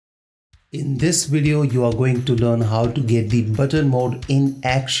In this video, you are going to learn how to get the button mode in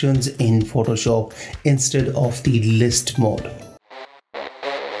Actions in Photoshop instead of the list mode.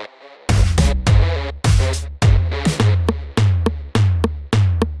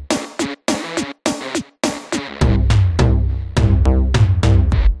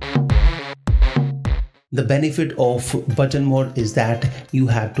 The benefit of button mode is that you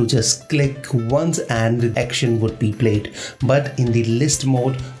have to just click once and the action would be played. But in the list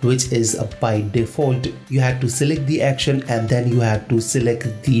mode, which is by default, you have to select the action and then you have to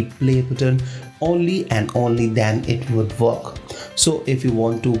select the play button. Only and only then it would work. So if you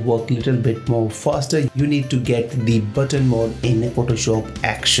want to work a little bit more faster, you need to get the button mode in Photoshop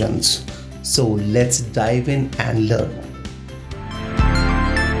Actions. So let's dive in and learn.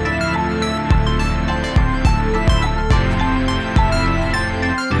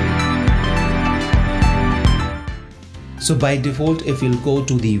 So by default, if you'll go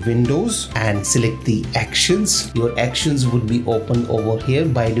to the Windows and select the actions, your actions would be open over here.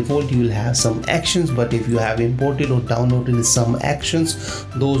 By default, you will have some actions, but if you have imported or downloaded some actions,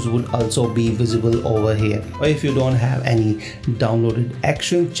 those would also be visible over here. Or if you don't have any downloaded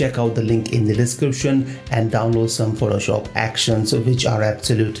actions, check out the link in the description and download some Photoshop actions, which are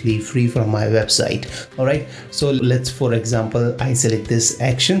absolutely free from my website. All right, so let's, for example, I select this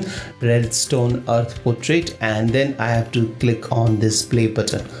action, Redstone Earth Portrait, and then I have to click on this play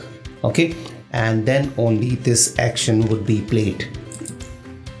button. Okay, and then only this action would be played.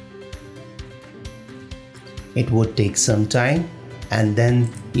 It would take some time, and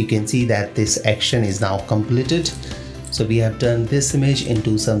then you can see that this action is now completed. So we have turned this image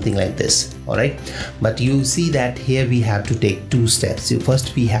into something like this. All right, but you see that here we have to take two steps. So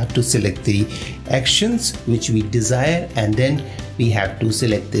first we have to select the actions which we desire, and then we have to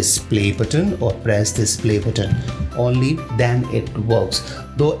select this play button or press this play button. Only then it works.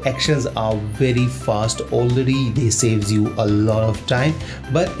 Though actions are very fast already, they saves you a lot of time,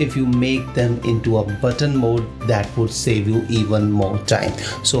 but if you make them into a button mode, that would save you even more time.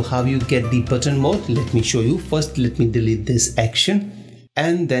 So how you get the button mode? Let me show you. First, let me delete this action,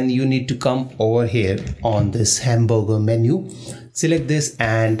 and then you need to come over here on this hamburger menu, select this,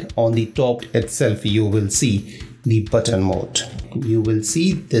 and on the top itself you will see the button mode. You will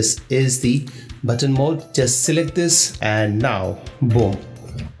see this is the button mode. Just select this, and now boom,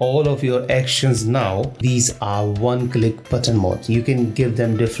 all of your actions now, these are one-click button mode. You can give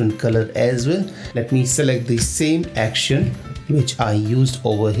them different color as well. Let me select the same action which I used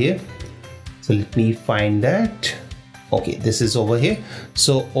over here. So let me find that. Okay, this is over here.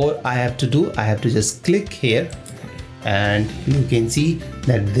 So all I have to do, I have to just click here, and you can see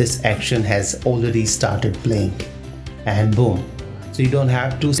that this action has already started playing, and boom. So you don't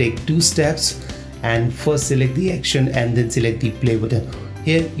have to take two steps and first select the action and then select the play button.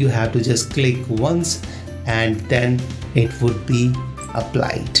 Here you have to just click once and then it would be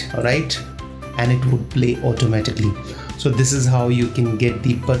applied. All right, and it would play automatically. So this is how you can get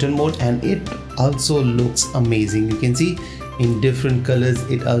the button mode, and it also looks amazing. You can see in different colors,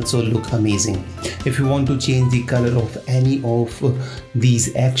 it also looks amazing. If you want to change the color of any of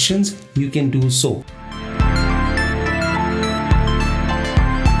these actions, you can do so.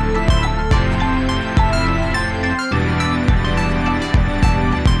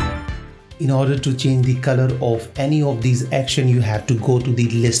 In order to change the color of any of these actions, you have to go to the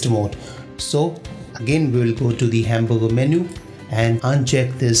list mode. So again, we will go to the hamburger menu and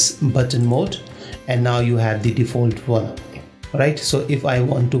uncheck this button mode, and now you have the default one. Right, so if I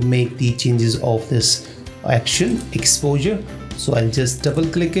want to make the changes of this action exposure, so I'll just double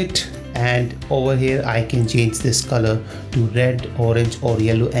click it, and over here I can change this color to red, orange, or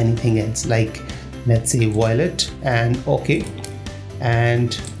yellow, anything else, like let's say violet, and okay.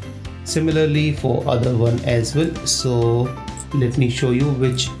 And similarly for other one as well. So let me show you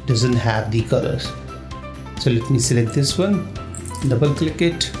which doesn't have the colors. So let me select this one, double click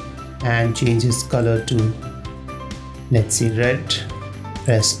it, and change its color to, let's say, red.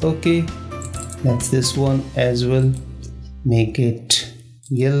 Press OK. That's this one as well. Make it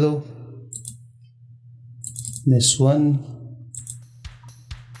yellow. This one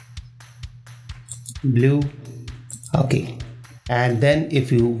blue. Okay. And then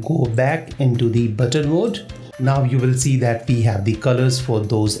if you go back into the button mode, now you will see that we have the colors for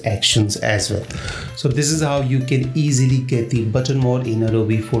those actions as well. So this is how you can easily get the button mode in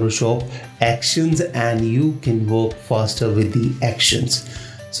Adobe Photoshop Actions, and you can work faster with the actions.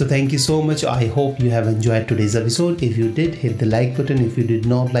 So thank you so much. I hope you have enjoyed today's episode. If you did, hit the like button. If you did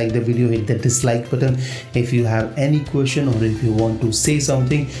not like the video, hit the dislike button. If you have any question or if you want to say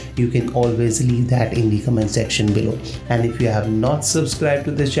something, you can always leave that in the comment section below. And if you have not subscribed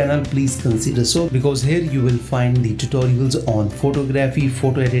to this channel, please consider so, because here you will find the tutorials on photography,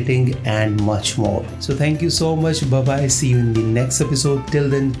 photo editing and much more. So thank you so much. Bye bye. See you in the next episode. Till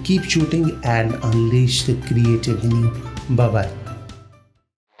then, keep shooting and unleash the creative in you. Bye bye.